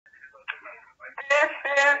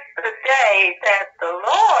day that the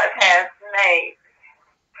Lord has made.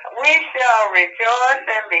 We shall rejoice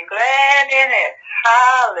and be glad in it.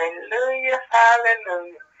 Hallelujah,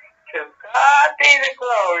 hallelujah. To God be the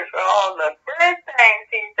glory for all the good things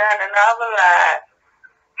he's done in our lives.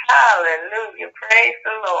 Hallelujah, praise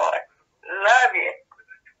the Lord. Love you.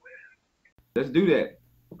 Let's do that.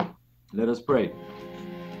 Let us pray.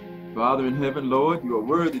 Father in heaven, Lord, you are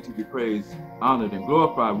worthy to be praised, honored, and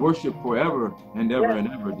glorified, worshiped forever and ever and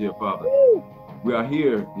ever, dear Father. We are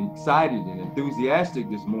here excited and enthusiastic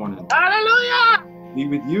this morning. Hallelujah! Be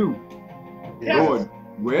with you. Yes. Lord,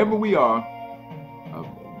 wherever we are,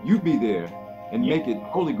 you be there and make it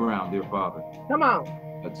holy ground, dear Father. Come on.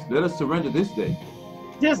 Let us surrender this day.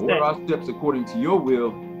 Order our steps according to your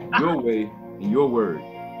will, your way, and your word.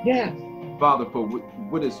 Yes. Father, for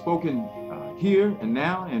what is spoken here and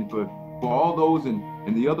now, and for all those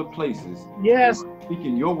in the other places. Yes.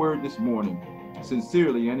 Speaking your word this morning,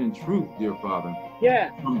 sincerely and in truth, dear Father.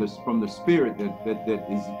 Yes. From the spirit that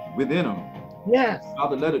is within them. Yes.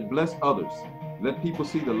 Father, let it bless others. Let people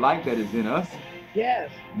see the light that is in us.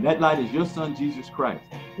 Yes. And that light is your Son, Jesus Christ.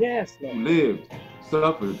 Yes, Lord. Who lived,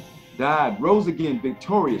 suffered, died, rose again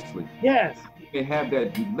victoriously. Yes. They have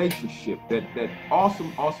that relationship, that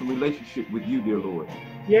awesome relationship with you, dear Lord.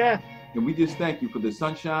 Yes. And we just thank you for the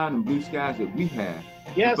sunshine and blue skies that we have.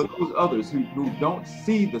 Yes. And for those others who don't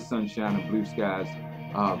see the sunshine and blue skies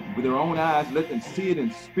with their own eyes, let them see it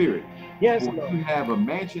in spirit. Yes, for Lord. you have a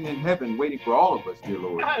mansion in heaven waiting for all of us, dear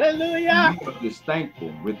Lord. Hallelujah. And we are just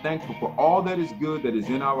thankful. We're thankful for all that is good that is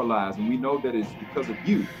in our lives. And we know that it's because of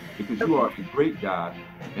you, because you are a great God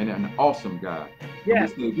and an awesome God.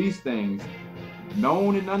 Yes. And we say these things,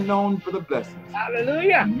 known and unknown, for the blessings.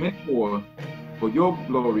 Hallelujah. And meant for your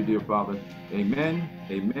glory, dear Father. Amen,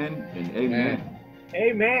 amen, and amen.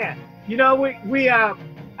 Amen. You know,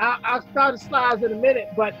 I'll start the slides in a minute,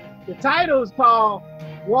 but the title is called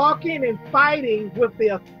Walking and Fighting with the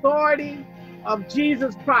Authority of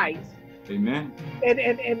Jesus Christ. Amen.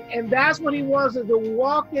 And that's what he wants us to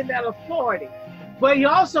walk in that authority. But he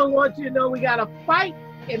also wants you to know we got to fight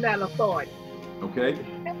in that authority. Okay.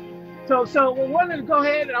 So we wanted to go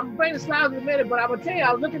ahead, and I'm going to bring the slides in a minute, but I'm going to tell you,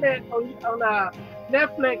 I was looking at on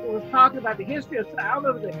Netflix, and was talking about the history of, I don't know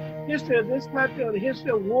if the history of this country or the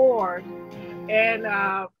history of wars. And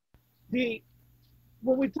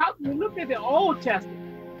when we looked at the Old Testament,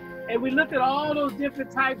 and we looked at all those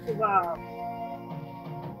different types of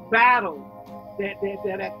battles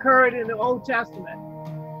that occurred in the Old Testament.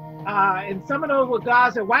 And some of those were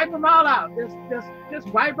God said, wipe them all out. Just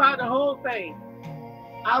wipe out the whole thing.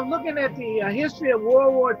 I was looking at the history of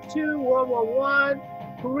World War II, World War I,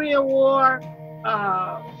 Korean War,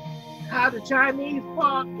 how the Chinese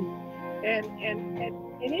fought, and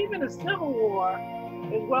even the Civil War,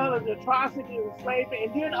 as well as the atrocity of slavery,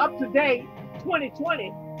 and then up to date,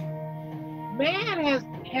 2020, man has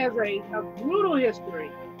a brutal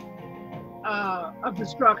history of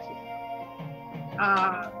destruction.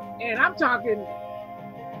 And I'm talking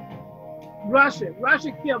Russia.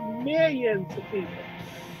 Russia killed millions of people.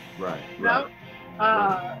 Right.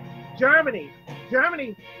 Germany,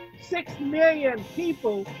 6 million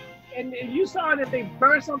people, and you saw that they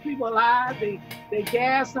burned some people alive, they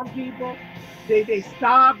gassed some people, they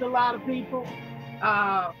starved a lot of people.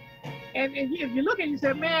 And if you look at it, you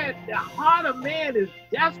say, man, the heart of man is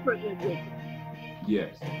desperately wicked.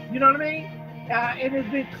 Yes. You know what I mean? And it's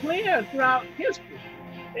been clear throughout history.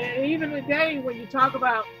 And even today, when you talk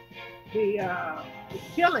about the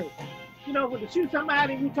killing, you know, when you shoot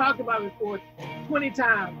somebody, we talked about it before, 20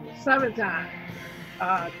 times, 7 times,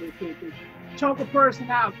 to choke a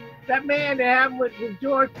person out. That man that happened with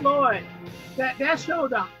George Floyd, that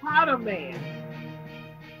showed the heart of man,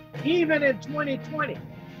 even in 2020,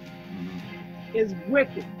 is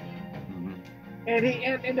wicked. And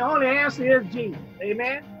the only answer is Jesus.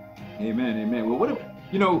 Amen? Amen, amen. Well, what if,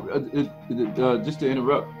 you know, just to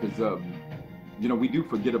interrupt, because, you know, we do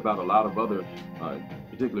forget about a lot of other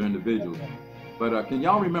particular individuals. But can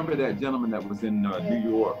y'all remember that gentleman that was in New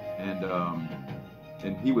York,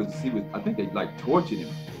 and he was I think they like tortured him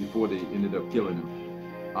before they ended up killing him.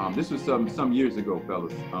 This was some years ago,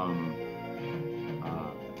 fellas.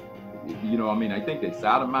 You know, I mean, I think they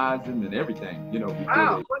sodomized him and everything, you know,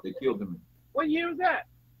 before they killed him. What year was that?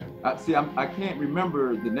 I can't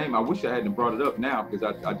remember the name. I wish I hadn't brought it up now, because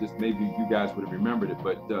I just, maybe you guys would have remembered it.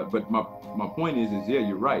 But my point is yeah,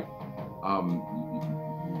 you're right.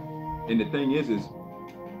 And the thing is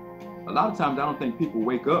a lot of times I don't think people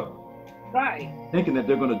wake up thinking that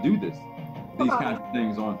they're going to do these kinds of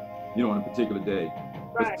things on a particular day.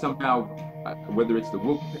 But somehow, whether it's the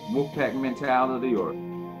wolf pack mentality or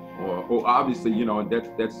or obviously, you know,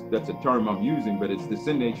 that's a term I'm using, but it's the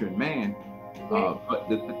sin nature in man. But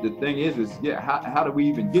the thing is yeah, how do we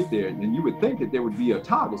even get there? And you would think that there would be a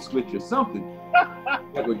toggle switch or something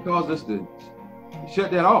that would cause us to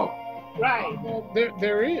shut that off. Right. Well,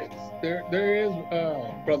 there is,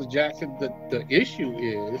 Brother Jackson. The issue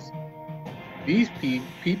is these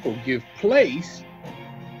people give place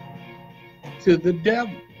to the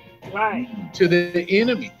devil, right, to the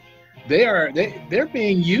enemy. They're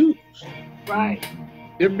being used. Right.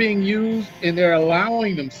 They're being used, and they're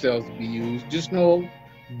allowing themselves to be used, just no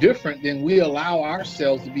different than we allow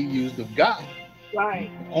ourselves to be used of God.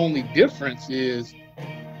 Right. The only difference is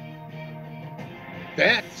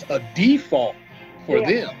that's a default for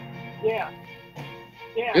them. Yeah.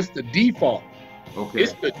 Yeah. It's the default. Okay.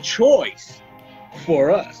 It's the choice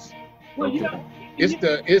for us. Well, okay. you know,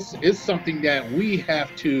 It's something that we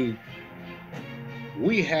have to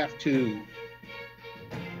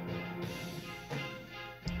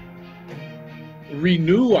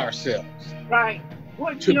renew ourselves. Right.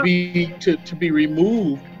 Well, To be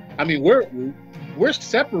removed. I mean, we're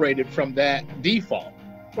separated from that default.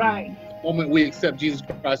 Right. The moment we accept Jesus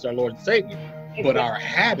Christ, our Lord and Savior. Exactly. But our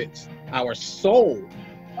habits, our soul,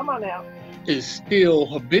 come on now, is still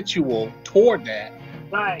habitual toward that.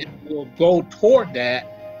 right, It will go toward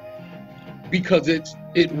that because it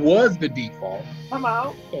was the default. come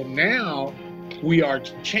on, So now we are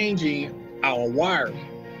changing our wiring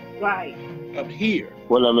right, up here.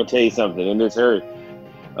 Well, I'm gonna tell you something. In this earth,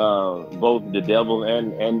 both the devil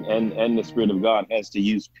and the Spirit of God has to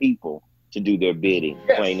use people to do their bidding.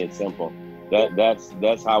 Yes. Plain and simple.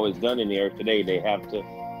 That's how it's done in the earth today. They have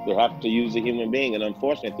to use a human being, and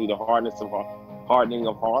unfortunately, through the hardening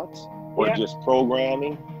of hearts, or just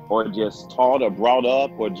programming, or just taught or brought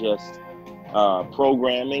up, or just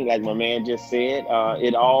programming, like my man just said,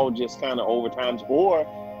 it all just kind of overtimes. Or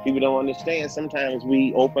people don't understand. Sometimes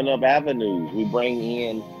we open up avenues. We bring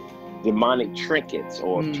in demonic trinkets,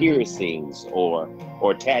 or piercings, or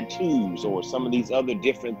tattoos, or some of these other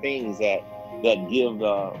different things that give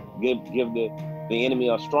the enemy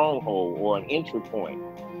a stronghold or an entry point.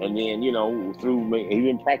 And then, you know, through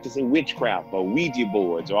even practicing witchcraft or Ouija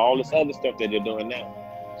boards or all this other stuff that they're doing now.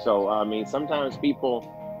 So, I mean, sometimes people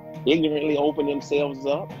ignorantly open themselves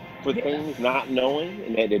up for things, not knowing,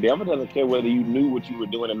 and that the devil doesn't care whether you knew what you were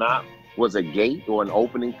doing or not was a gate or an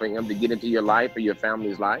opening for him to get into your life or your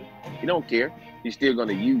family's life. He don't care. He's still going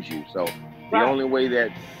to use you. So the only way that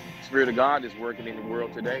the Spirit of God is working in the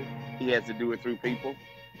world today, he has to do it through people.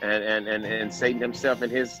 And Satan himself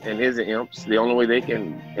and his imps, the only way they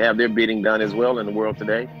can have their bidding done as well in the world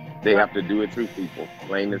today, they have to do it through people,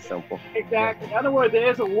 plain and simple. exactly. In other words, there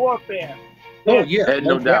is a warfare. Oh yeah,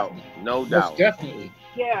 No doubt, no doubt. Most definitely.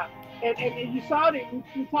 Yeah, and you saw it.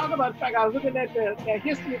 You talk about the fact. I was looking at the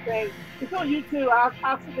history thing. It's on YouTube.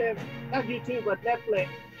 I'll sit there, not YouTube, but Netflix.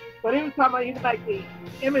 But he was talking about, he was like the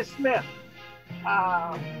Emmett Smith.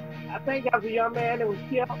 I think that was a young man that was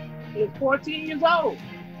killed. He was 14 years old.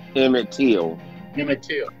 Emmett Till. Emmett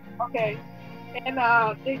Till. Okay, and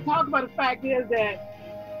they talk about the fact is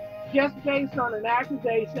that just based on an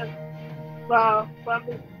accusation from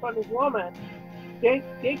this woman, they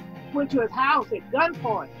went to his house at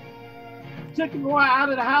gunpoint, took the boy out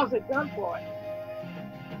of the house at gunpoint,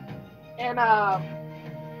 and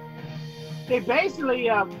they basically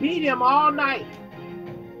beat him all night,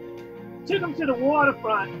 took him to the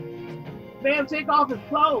waterfront, made him take off his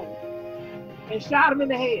clothes, and shot him in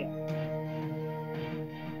the head.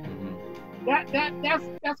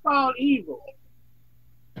 That's called evil.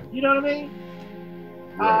 You know what I mean?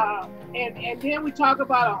 Right. And then we talk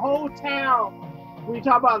about a whole town. When we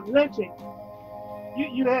talk about lynching,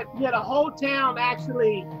 you had a whole town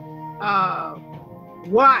actually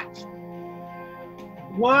watch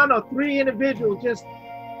 1 or 3 individuals just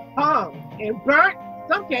hung and burnt. In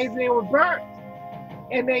some cases they were burnt,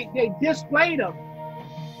 and they displayed them,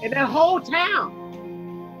 and that whole town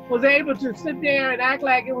was able to sit there and act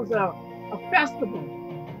like it was a festival,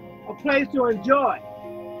 a place to enjoy.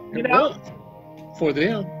 You know, for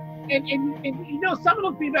them. And you know, some of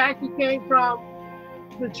those people actually came from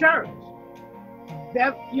the church.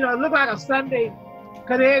 That, you know, it looked like a Sunday,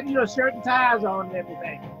 because they had, you know, shirt and ties on and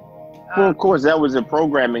everything. Well, of course, that was the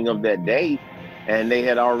programming of that day. And they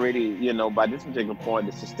had already, you know, by this particular point,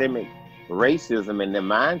 the systemic racism and the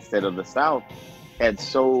mindset of the South had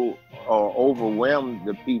so overwhelmed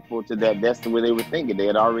the people to that's the way they were thinking. They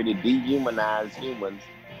had already dehumanized humans,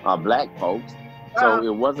 black folks. So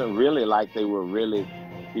it wasn't really like they were really,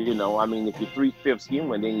 you know, I mean, if you're 3/5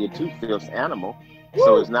 human, then you're 2/5 animal. Woo!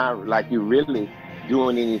 So it's not like you're really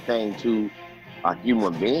doing anything to a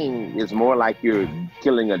human being. It's more like you're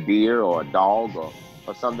killing a deer or a dog or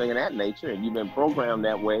something of that nature, and you've been programmed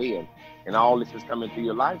that way, and all this is coming through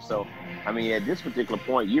your life. So, I mean, at this particular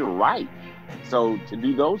point, you're right. So to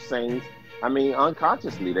do those things, I mean,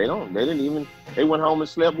 unconsciously, they went home and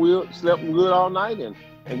slept good all night and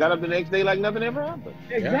got up the next day like nothing ever happened.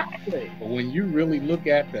 Exactly. Yeah. But when you really look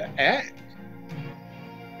at the act,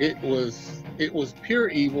 it was pure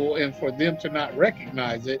evil, and for them to not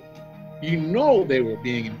recognize it, you know they were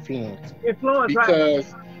being influenced.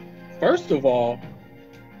 Because, first of all,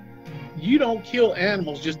 you don't kill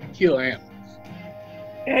animals just to kill animals.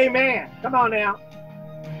 Amen. Come on now.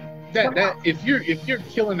 If you're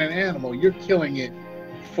killing an animal, you're killing it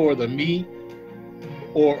for the meat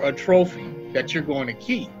or a trophy that you're going to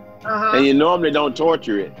keep. And you normally don't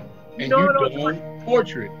torture it. And you don't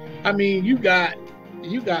torture it. I mean, you got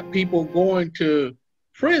people going to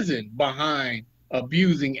prison behind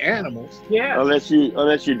abusing animals. Yeah. Unless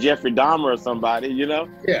you're Jeffrey Dahmer or somebody, you know.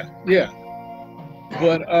 Yeah.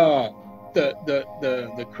 But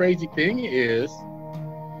the crazy thing is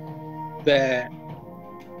that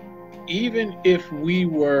even if we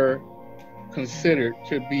were considered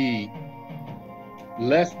to be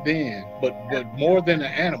less than, but more than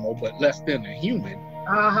an animal, but less than a human,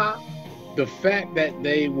 the fact that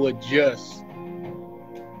they would just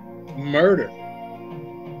murder,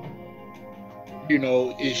 you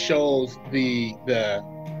know, it shows the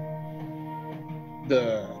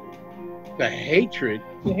hatred.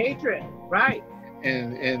 The hatred, right.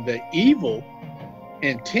 And the evil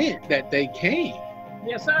intent that they came.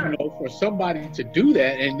 Yes, sir. You know, for somebody to do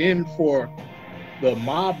that, and then for the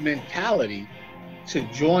mob mentality to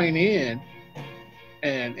join in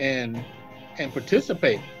and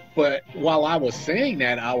participate. But while I was saying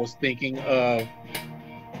that, I was thinking of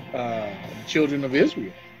children of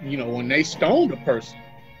Israel. You know, when they stoned a person,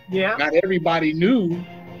 not everybody knew.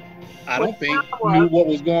 I don't think knew what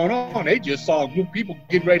was going on. They just saw a group of people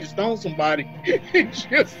getting ready to stone somebody and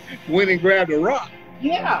just went and grabbed a rock.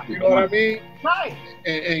 Yeah. You know what I mean? Right.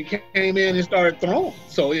 And came in and started throwing.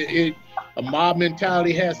 So a mob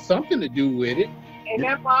mentality has something to do with it. And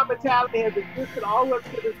that mob mentality has existed all the way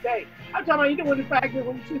to this day. I'm talking about, you know, with the fact that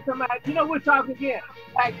when you shoot somebody, you know, we're talking again,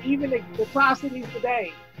 like even the atrocities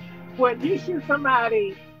today, when you shoot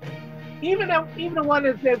somebody, even the one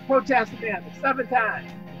that's protesting them 7 times,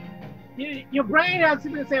 your brain has to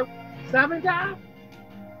be say, 7 times?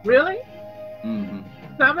 Really?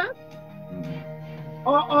 7?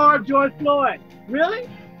 Or George Floyd, really?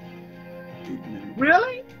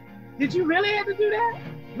 Really? Did you really have to do that?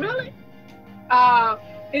 Really?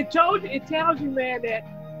 It tells you, man, that,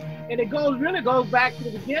 and it really goes back to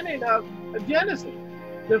the beginning of Genesis.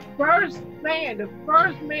 The first man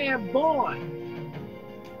born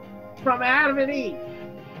from Adam and Eve,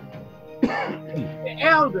 the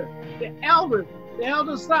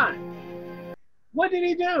elder son. What did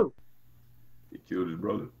he do? He killed his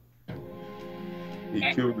brother. He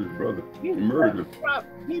killed his brother. He murdered him.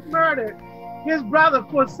 He murdered his brother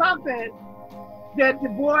for something that the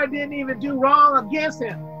boy didn't even do wrong against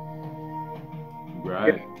him.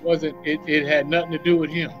 Right. It had nothing to do with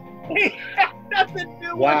him. It had nothing to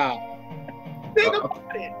do with him. Think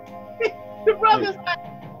about it. The brother's like,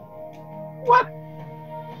 what?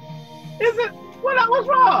 What's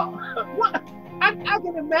wrong? What? I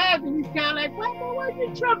can imagine he's kind of like, why are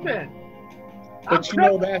you tripping? But you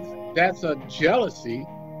know, that's a jealousy.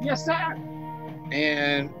 Yes, sir.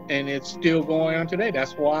 And it's still going on today.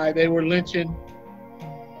 That's why they were lynching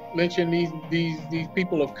these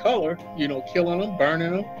people of color, you know, killing them,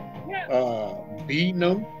 burning them, beating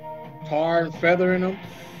them, tar and feathering them.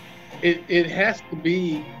 It has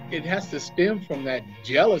to stem from that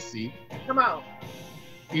jealousy. Come on.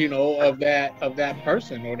 You know, of that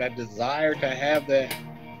person, or that desire to have that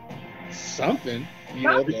something, you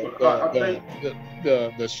know, the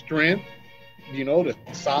strength, you know, the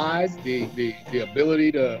size, the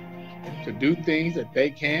ability to do things that they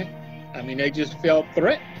can't. I mean, they just felt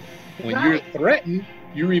threatened. When you're threatened,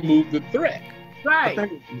 you remove the threat. Right. I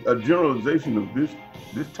think a generalization of this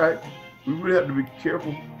type, we really have to be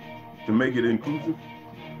careful to make it inclusive,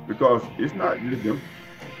 because it's not just them.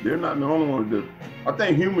 They're not the only ones that. I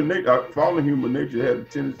think fallen human nature has a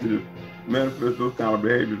tendency to manifest those kind of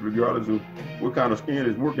behaviors regardless of what kind of skin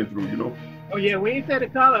it's working through, you know? Oh yeah, we ain't said the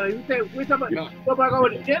color. We're talking about, go back over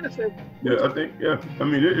to Genesis. Yeah, I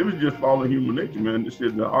mean, it was just fallen human nature, man. It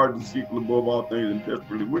said the heart is deceitful above all things and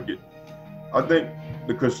desperately wicked. I think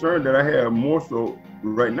the concern that I have more so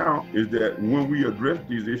right now is that when we address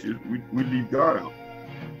these issues, we leave God out,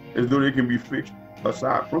 as though they can be fixed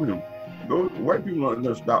aside from him. Those white people aren't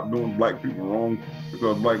going to stop doing black people wrong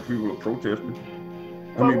because black people are protesting.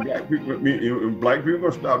 black people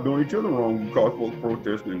gonna stop doing each other wrong because folks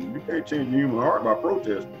protesting. You can't change the human heart by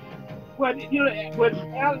protesting. Well, I just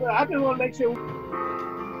want to make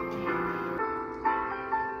sure